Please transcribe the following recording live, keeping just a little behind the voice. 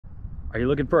Are you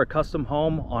looking for a custom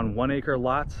home on 1-acre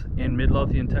lots in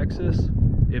Midlothian, Texas?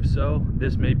 If so,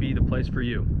 this may be the place for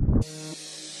you.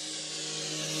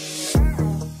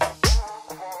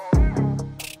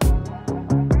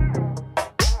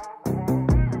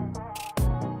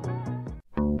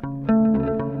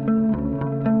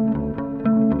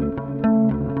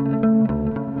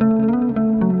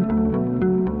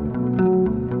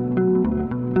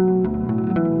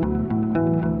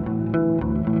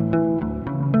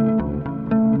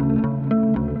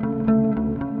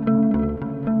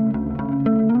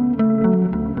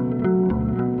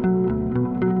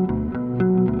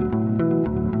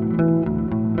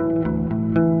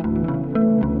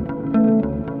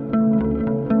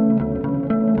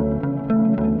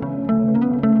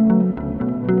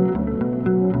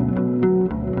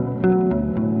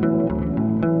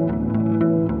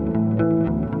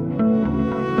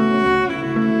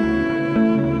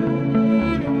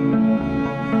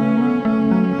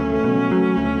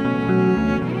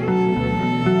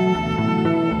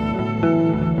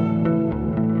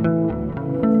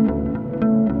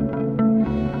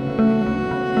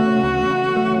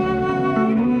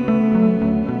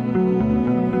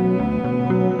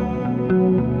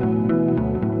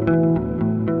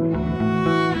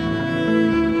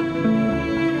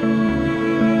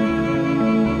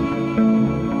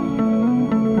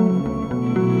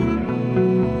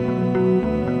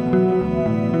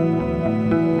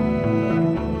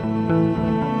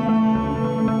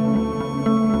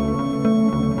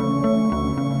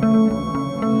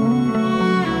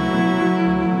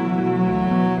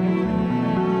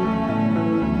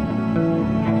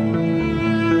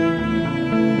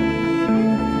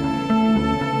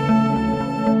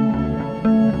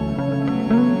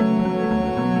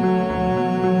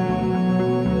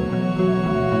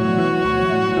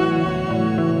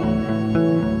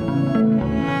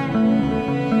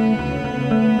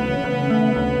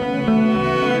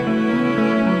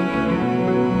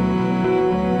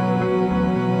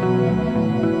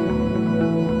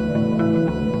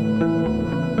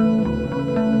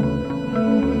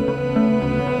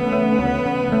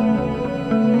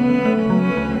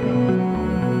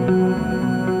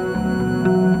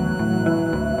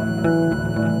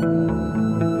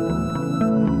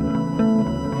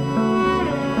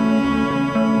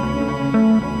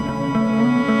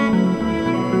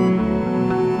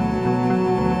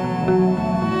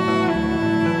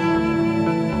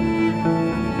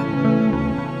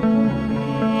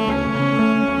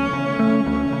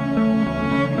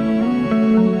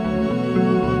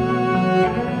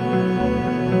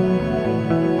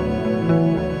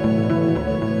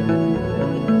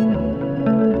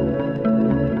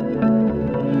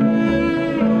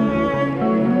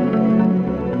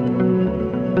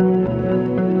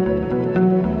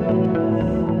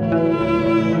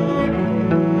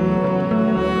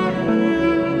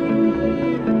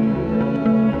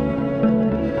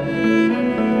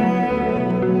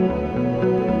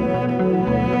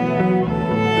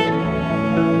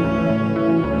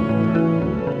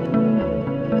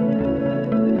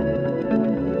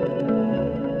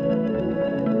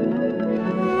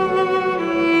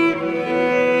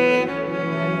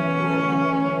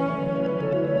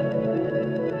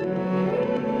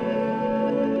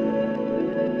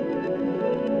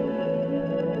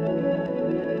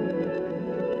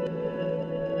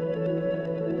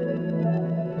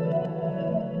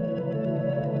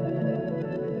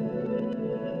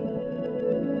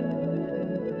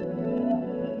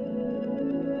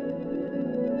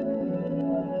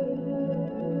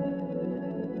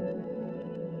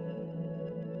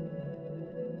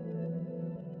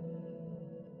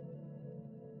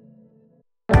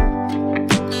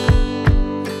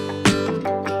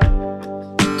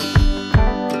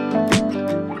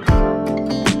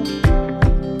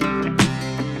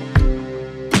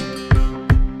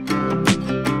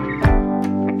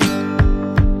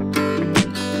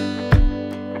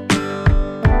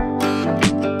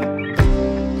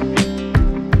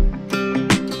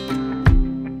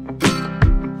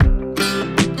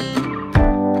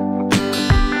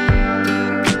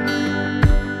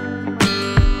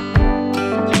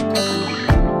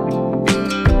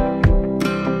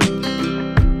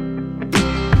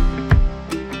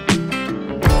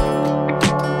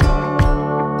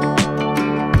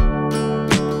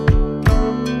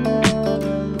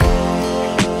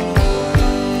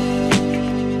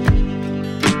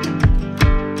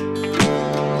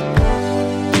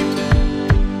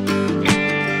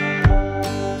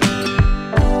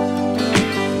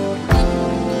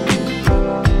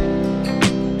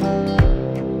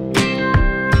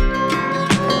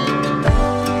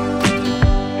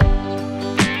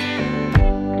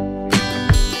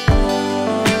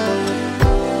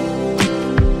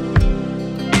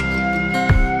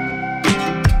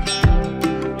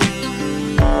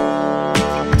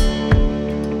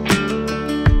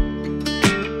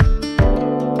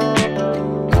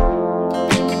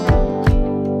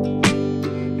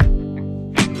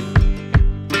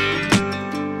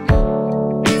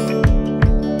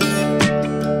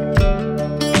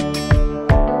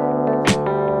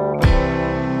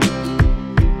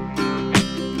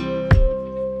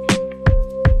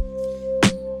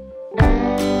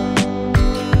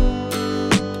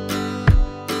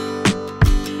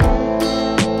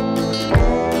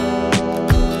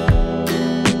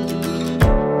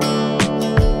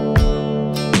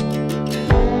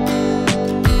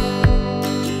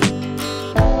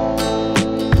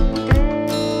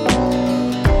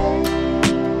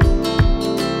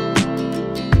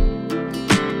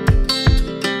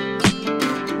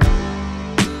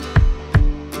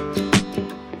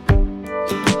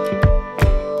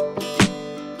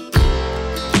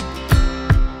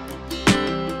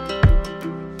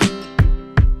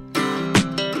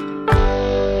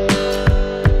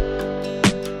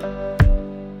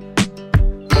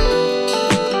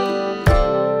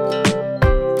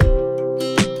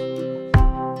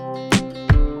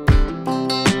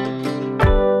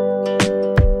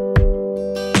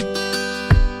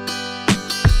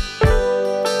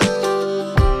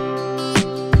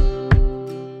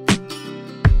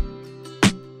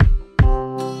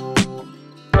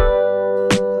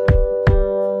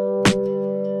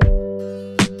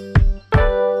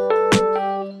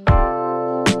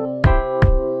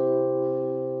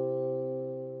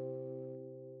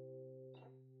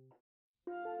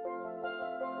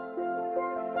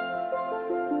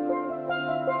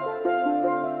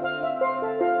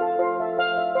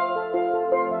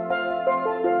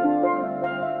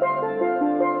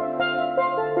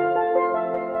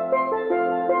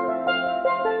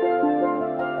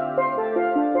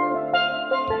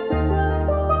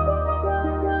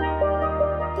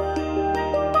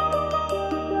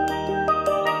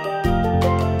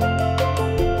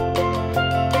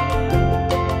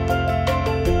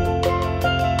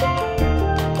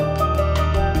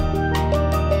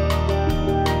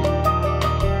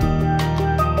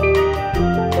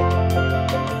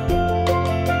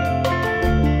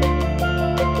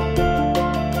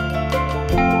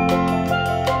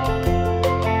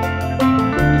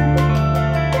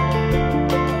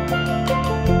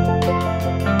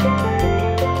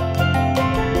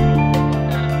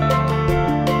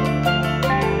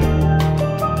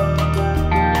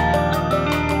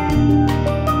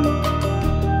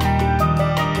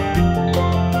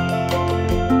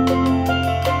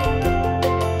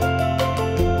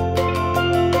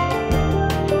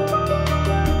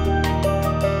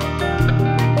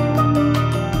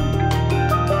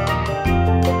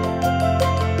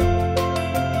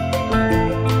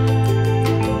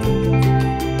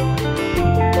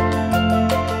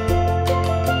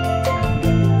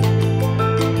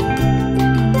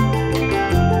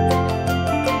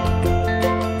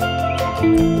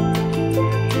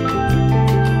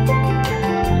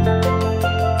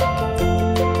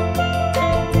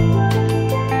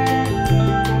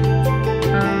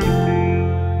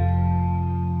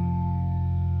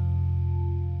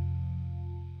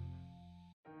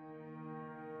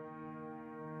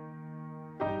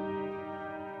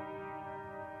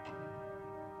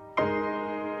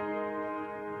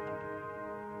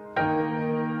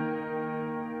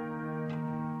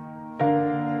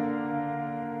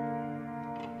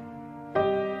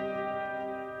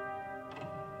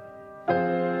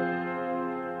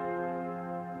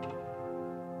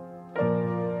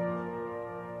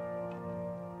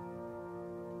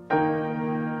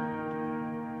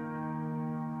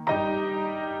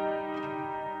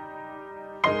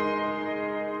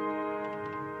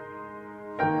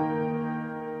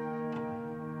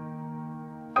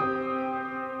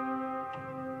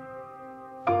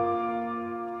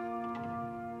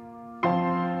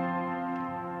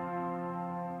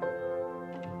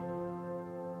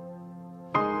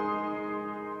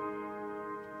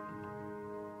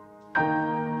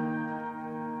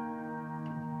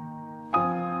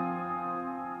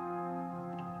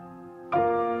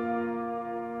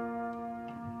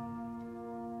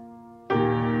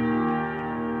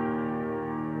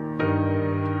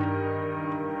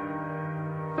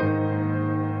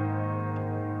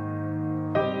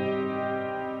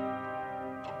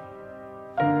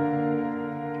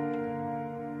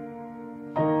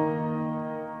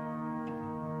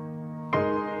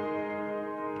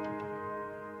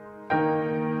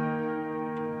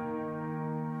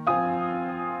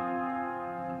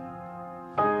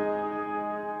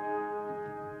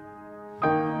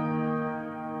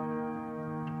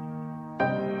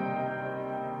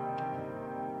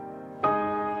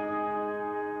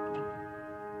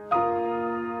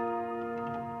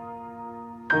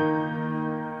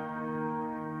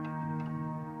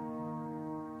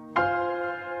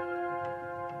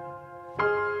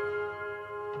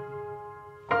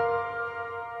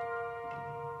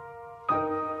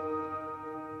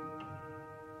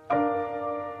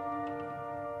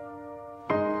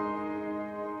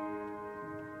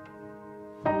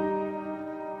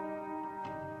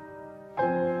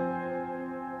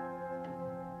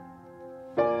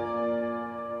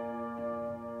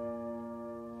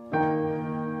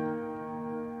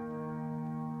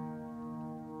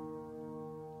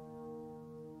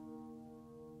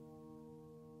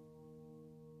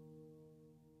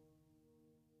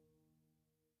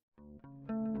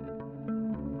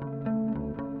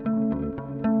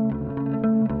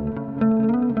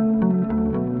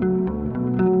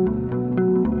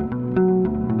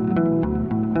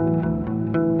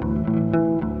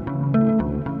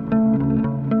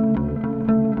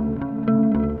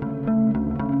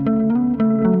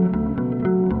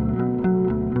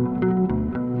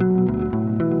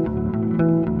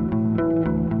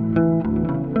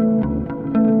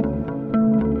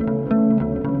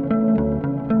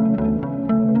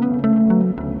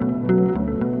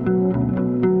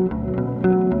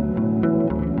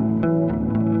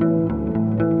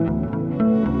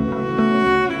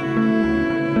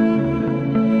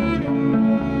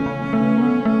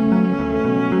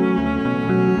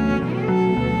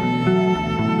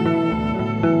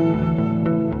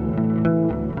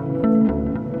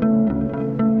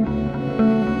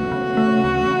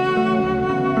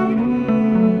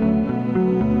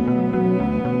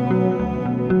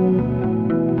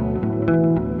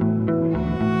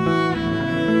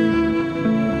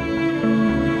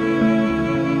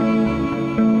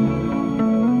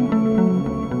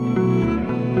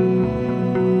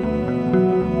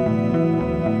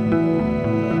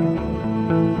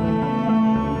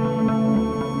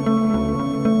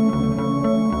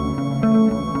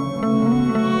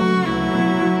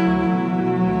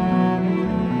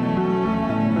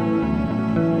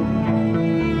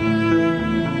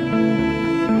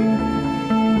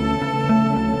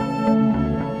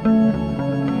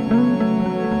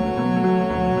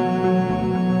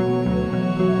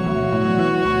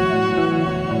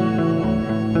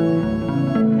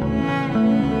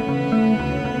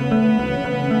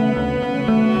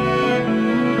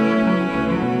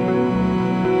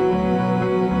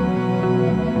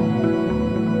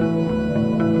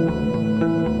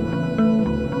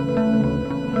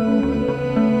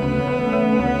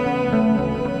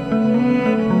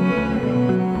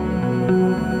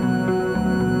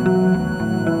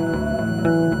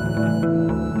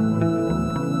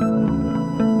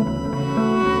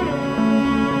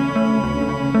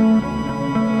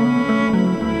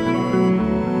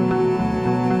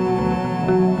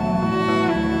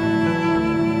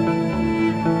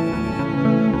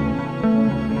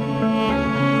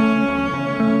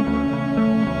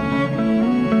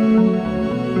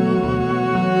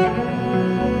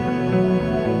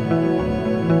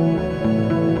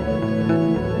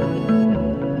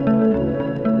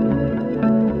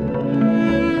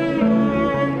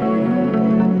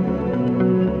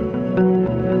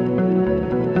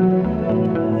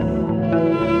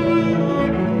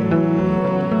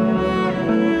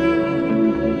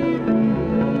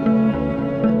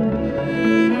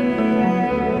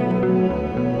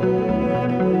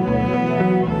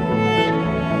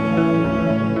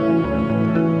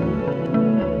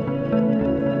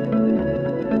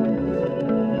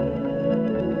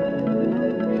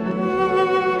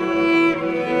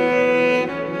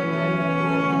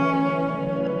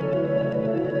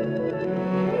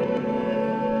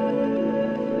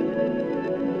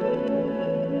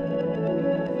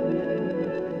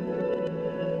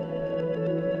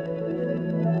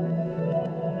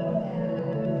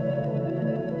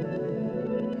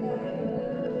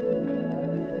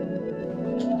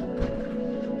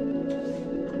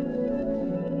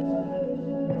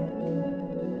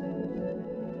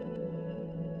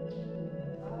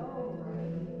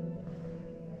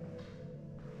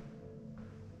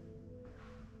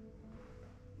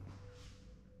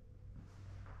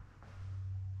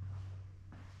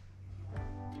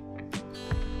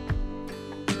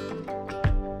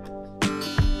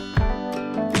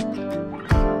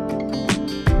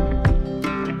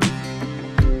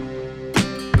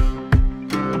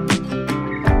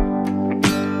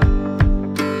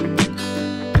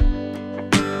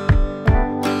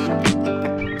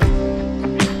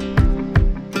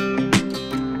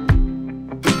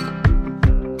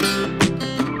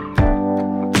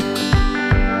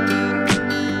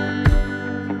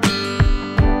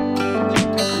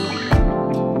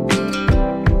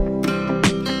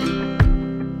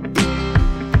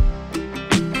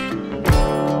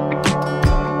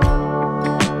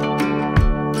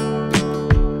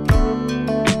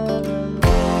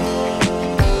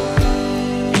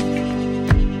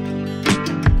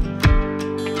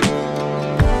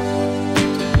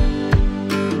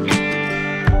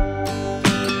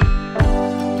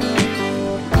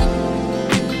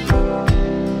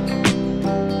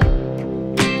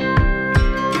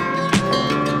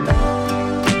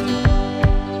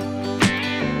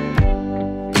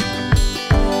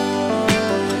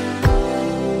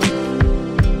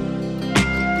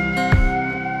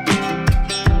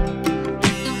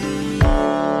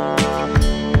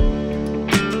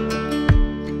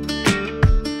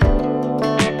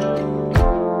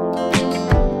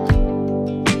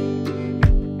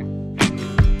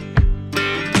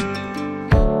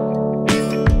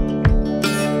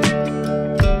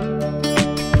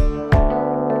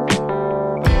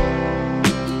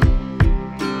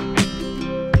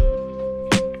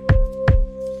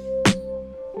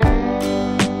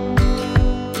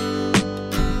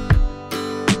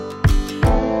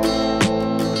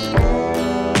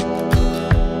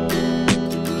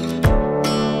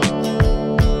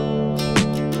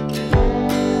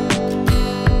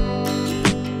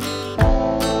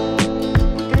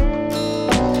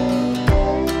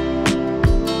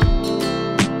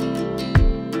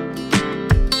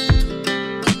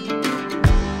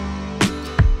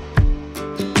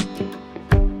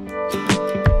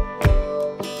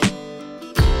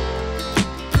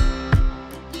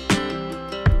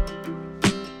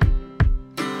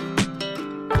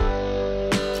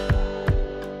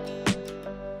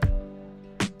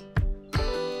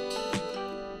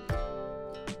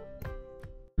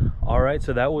 All right,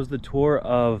 so that was the tour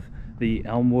of the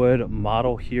Elmwood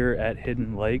model here at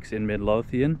Hidden Lakes in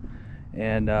Midlothian.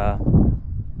 And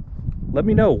let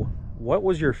me know, what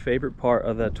was your favorite part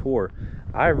of that tour?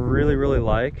 I really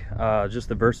like just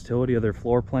the versatility of their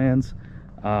floor plans.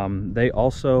 They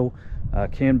also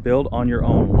can build on your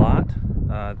own lot.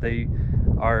 They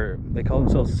call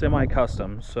themselves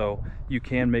semi-custom, so you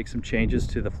can make some changes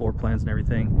to the floor plans and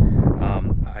everything.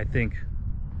 I think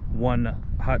one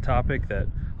hot topic that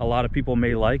a lot of people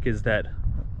may like is that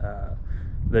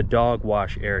the dog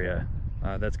wash area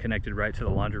that's connected right to the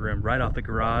laundry room, right off the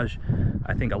garage.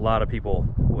 I think a lot of people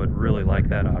would really like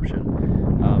that option.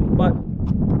 But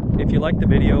if you like the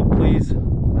video, please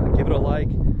give it a like.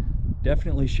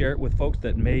 Definitely share it with folks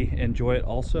that may enjoy it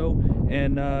also.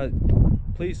 And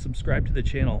please subscribe to the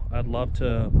channel. I'd love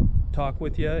to talk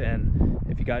with you. And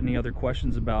if you got any other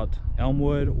questions about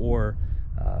Elmwood or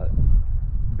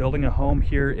building a home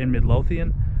here in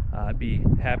Midlothian, I'd be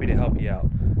happy to help you out.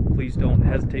 Please don't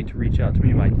hesitate to reach out to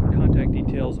me. My contact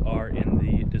details are in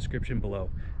the description below.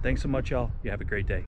 Thanks so much, y'all. You have a great day.